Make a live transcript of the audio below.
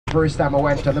First time I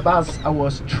went on the bus, I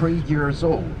was 3 years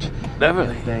old.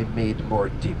 Definitely. And they made more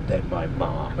tip than my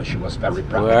mom. She was very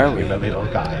proud Where of are me, we? my little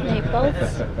guy.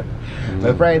 Naples.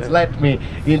 My friends, let me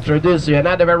introduce you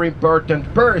another very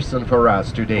important person for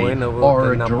us today. Bueno,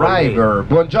 Our Napoli. driver.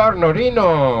 Buongiorno, Rino.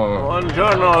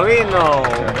 Buongiorno,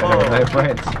 Rino. My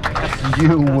friends,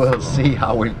 you will see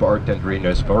how important Reno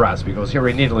is for us, because here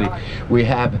in Italy we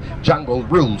have jungle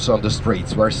rules on the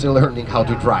streets. We're still learning how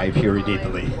to drive here in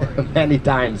Italy. Many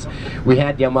times we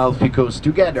had the Amalfi Coast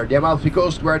together. The Amalfi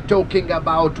Coast, we're talking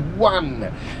about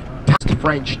one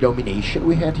French domination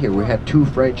we had here. We had 2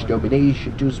 French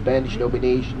domination, 2 Spanish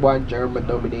domination, 1 German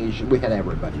domination. We had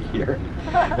everybody here.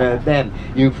 Then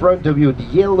in front of you, the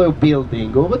yellow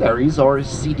building over there is our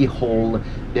city hall,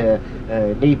 the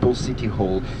Naples City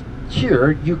Hall.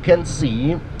 Here you can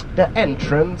see the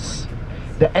entrance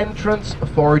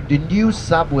for the new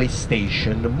subway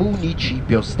station,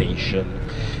 Municipio Station.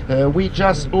 We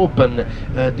just opened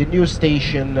the new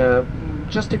station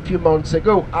just a few months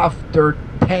ago, after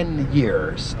 10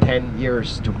 years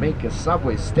to make a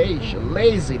subway station.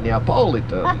 Lazy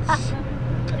Neapolitans.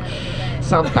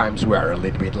 Sometimes we're a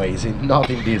little bit lazy, not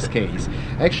in this case.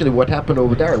 Actually, what happened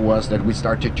over there was that we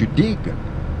started to dig,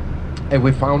 and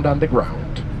we found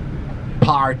underground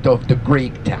part of the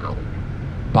Greek town,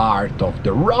 part of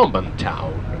the Roman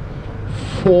town,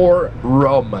 4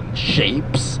 Roman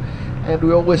shapes. And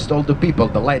we always told the people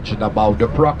the legend about the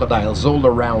crocodiles all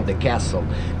around the castle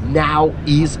now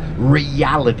is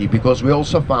reality, because we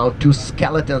also found 2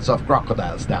 skeletons of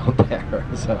crocodiles down there.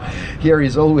 So here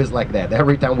is always like that.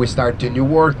 Every time we start a new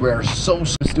work, we are so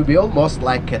supposed to be almost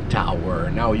like a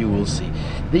tower. Now you will see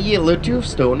the yellow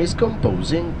tombstone is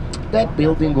composing that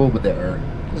building over there.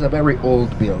 It's a very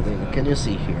old building, can you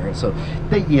see here? So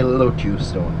the yellow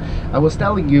tombstone. I was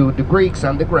telling you, the Greeks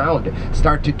underground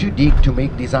started to dig to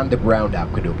make this underground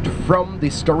aqueduct. From the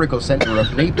historical center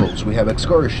of Naples, we have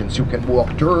excursions. You can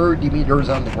walk 30 meters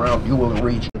underground. You will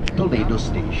reach Toledo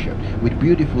station with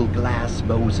beautiful glass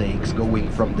mosaics going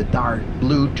from the dark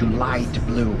blue to light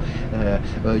blue.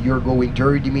 You're going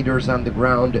 30 meters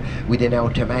underground with an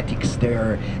automatic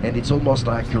stair, and it's almost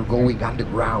like you're going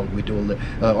underground with all the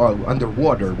or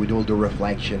underwater with all the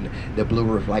reflection, the blue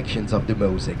reflections of the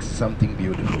mosaics. Something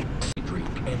beautiful.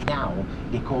 And now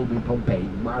they call me Pompeii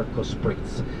Marco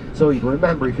Spritz. So you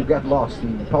remember, if you get lost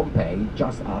in Pompeii,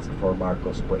 just ask for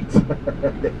Marco Spritz.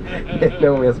 They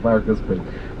know me as Marco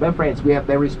Spritz. My friends, we have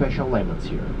very special lemons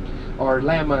here. Our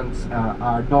lemons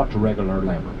are not regular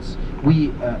lemons.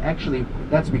 We actually,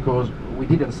 that's because we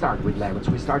didn't start with lemons.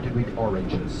 We started with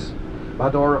oranges.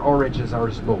 But our oranges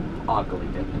are small, ugly,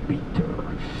 and bitter.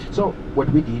 So what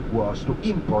we did was to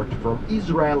import from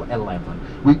Israel a lemon.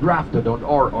 We grafted on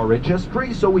our oranges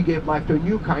tree, so we gave life to a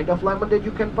new kind of lemon that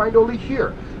you can find only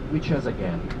here, which has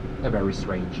again a very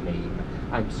strange name.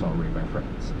 I'm sorry, my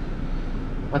friends,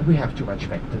 but we have too much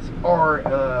fantasy.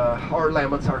 Our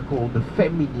lemons are called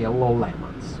femminile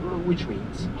lemons, which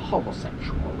means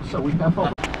homosexual. So we have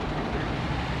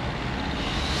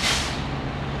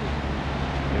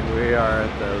We are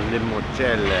at the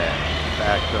Limoncello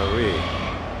factory.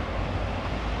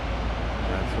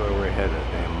 That's where we're headed,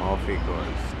 the Amalfi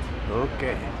Coast.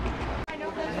 Okay. I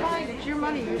know that's fine. It's your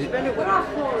money. You spend it with us.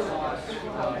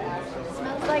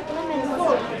 Smells like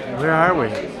lemons. Where are we?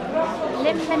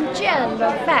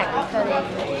 Limoncello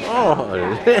factory. Oh,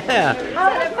 yeah.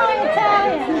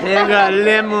 Italian. They got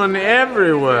lemon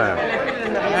everywhere.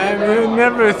 I've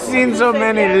never seen so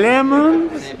many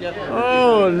lemons.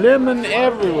 Oh, lemon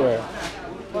everywhere.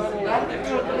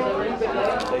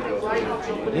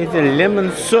 It's a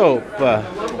lemon soap.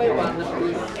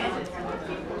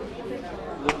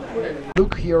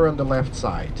 Look here on the left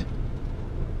side.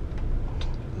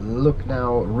 Look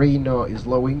now, Reno is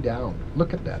slowing down.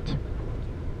 Look at that.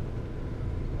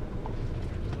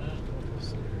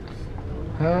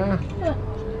 Huh?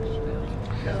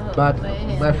 But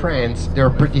my friends, they're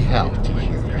pretty healthy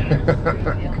here.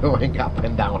 Going up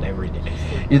and down every day.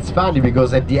 It's funny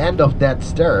because at the end of that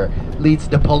stair leads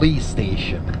the police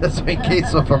station. So in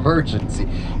case of emergency,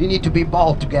 you need to be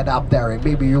bold to get up there, and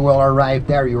maybe you will arrive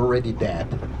there, you're already dead.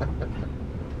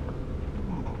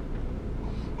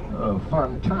 A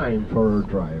fun time for a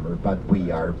driver, but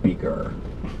we are bigger.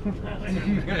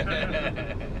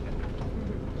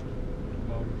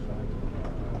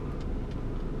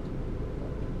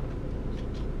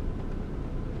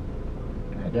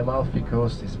 The Amalfi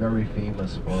Coast is very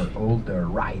famous for older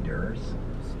riders.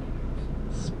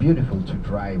 It's beautiful to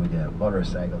drive with a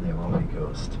motorcycle on the Amalfi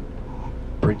Coast.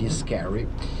 Pretty scary.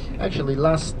 Actually,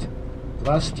 last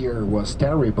year was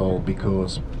terrible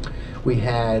because we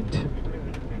had.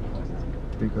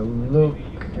 Look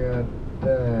at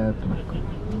that.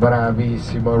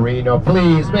 Bravissimo Rino.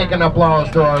 Please make an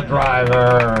applause to our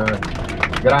driver.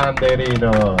 Grande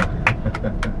Rino.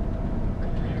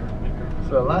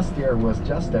 So last year was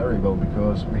just terrible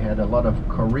because we had a lot of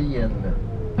Korean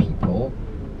people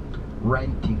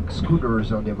renting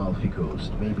scooters on the Amalfi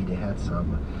Coast. Maybe they had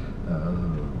some,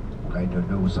 I don't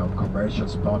know, some commercial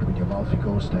spot with the Amalfi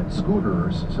Coast and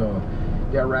scooters. So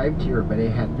they arrived here, but they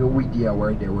had no idea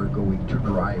where they were going to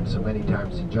drive. So many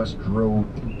times they just drove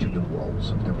into the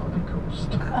walls of the Amalfi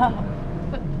Coast.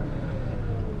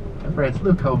 Friends,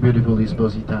 look how beautiful this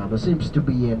Positano seems to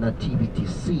be a nativity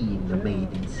scene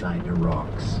made inside the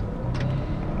rocks.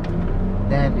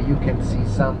 Then you can see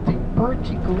something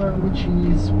particular, which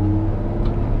is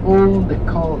all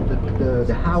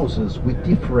the houses with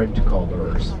different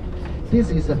colors. This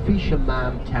is a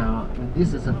fisherman town.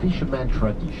 This is a fisherman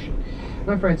tradition.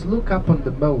 My friends, look up on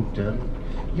the mountain.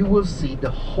 You will see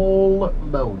the whole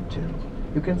mountain.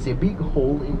 You can see a big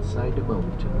hole inside the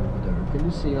mountain over there. Can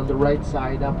you see on the right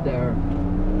side up there?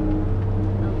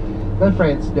 My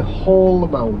friends, the whole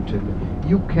mountain.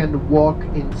 You can walk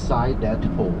inside that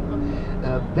hole.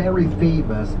 Very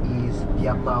famous is the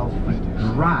Amalfi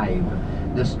Drive,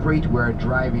 the street we're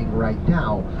driving right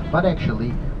now. But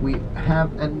actually, we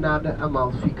have another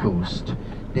Amalfi Coast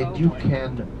that you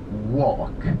can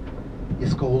walk.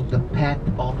 It's called the Path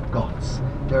of Gods.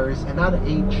 There is another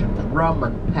ancient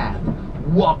Roman path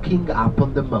walking up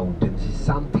on the mountains. It's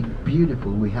something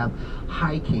beautiful. We have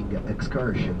hiking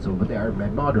excursions over there. My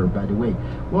mother, by the way,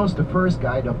 was the first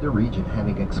guide of the region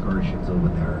having excursions over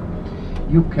there.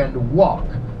 You can walk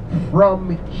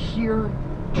from here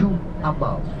to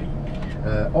Amalfi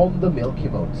on the Milky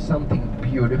Mountain. Something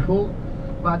beautiful,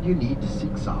 but you need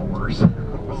 6 hours.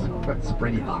 It's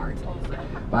pretty hard,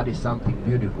 but it's something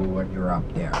beautiful when you're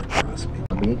up there, trust me.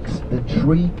 Mix the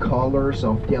 3 colors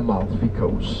of the Amalfi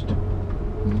Coast.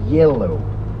 Yellow,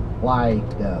 like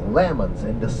the lemons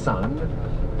and the sun,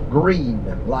 green,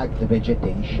 like the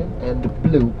vegetation, and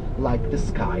blue, like the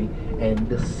sky and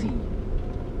the sea.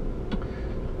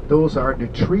 Those are the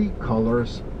 3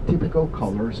 colors, typical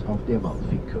colors of the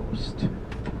Amalfi Coast.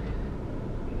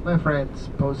 My friends,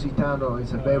 Positano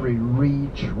is a very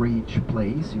rich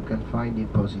place. You can find in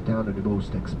Positano the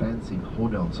most expensive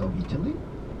hotels of Italy.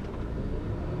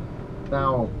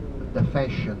 Now, the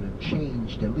fashion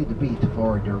changed a little bit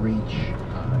for the rich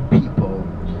people,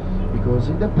 because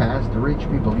in the past the rich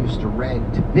people used to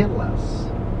rent villas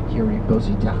here in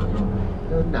Positano.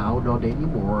 Now not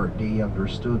anymore. They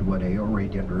understood what they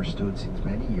already understood since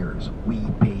many years. We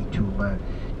pay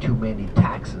too many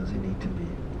taxes in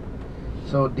Italy.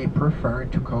 So they prefer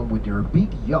to come with their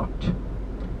big yacht.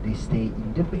 They stay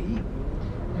in the bay,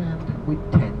 and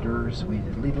with tenders, with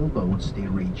little boats, they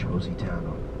reach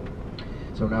Positano.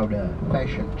 So now the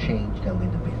fashion changed a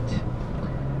little bit.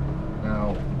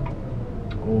 Now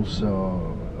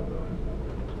also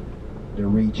the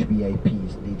rich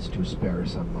VIPs needs to spare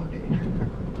some money.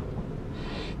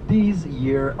 This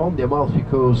year on the Amalfi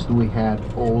Coast we had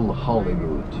all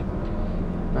Hollywood.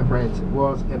 My friends, it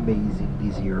was amazing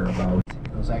this year about,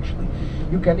 because actually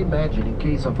you can imagine in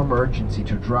case of emergency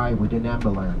to drive with an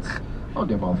ambulance on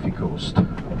the Amalfi Coast.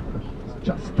 It's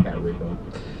just terrible.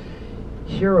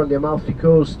 Here on the Amalfi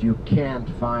Coast you can't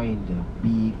find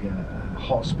big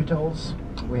hospitals.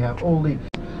 We have only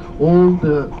all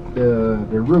the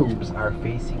rooms are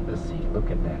facing the sea. Look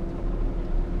at that.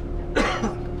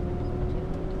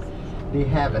 They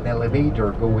have an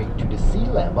elevator going to the sea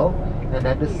level, and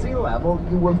at the sea level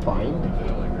you will find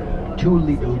 2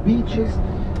 little beaches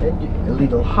and a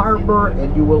little harbor,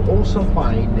 and you will also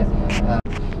find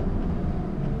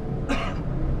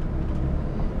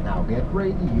now get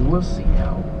ready, you will see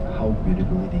now how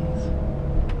beautiful it is.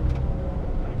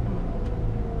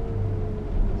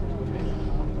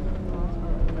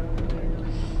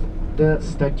 The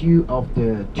statue of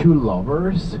the 2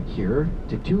 lovers here,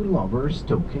 the 2 lovers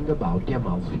talking about the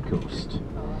Amalfi Coast.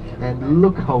 And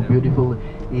look how beautiful it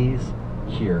is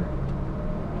here,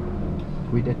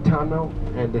 with the tunnel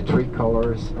and the 3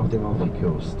 colors of the Amalfi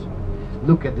Coast.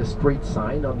 Look at the street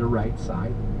sign on the right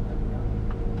side,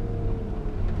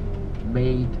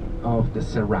 made of the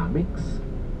ceramics.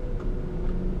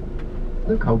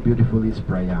 Look how beautiful is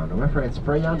Praiano. My friends,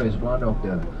 Praiano is one of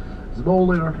the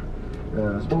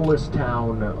smallest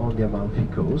town on the Amalfi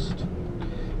Coast.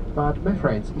 But my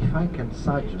friends, if I can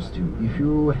suggest you, if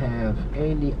you have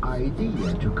any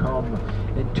idea to come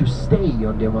and to stay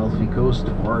on the Amalfi Coast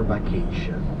for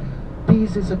vacation,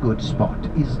 this is a good spot.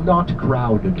 It's not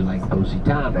crowded like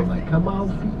Positano, like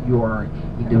Amalfi. You are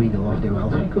in the middle of the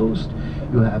Amalfi Coast.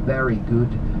 You have very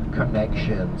good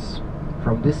connections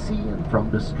from the sea and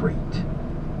from the street.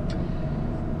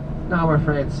 Now, my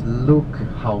friends, look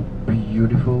how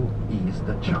beautiful is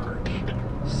the church.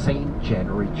 St.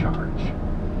 January Church.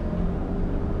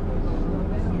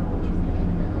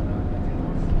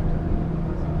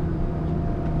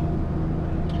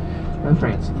 My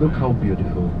friends, look how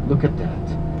beautiful. Look at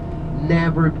that.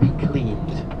 Never be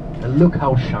cleaned. And look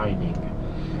how shining.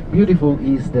 Beautiful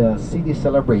is the city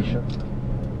celebration.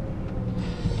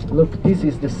 Look, this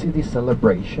is the city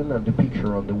celebration and the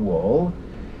picture on the wall.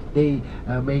 They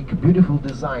make beautiful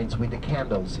designs with the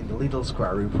candles in the little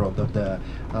square in front of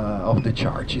the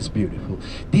church. It's beautiful.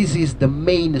 This is the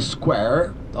main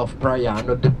square of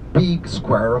Praiano, the big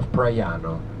square of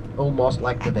Praiano, almost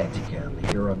like the Vatican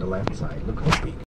here on the left side. Look how big.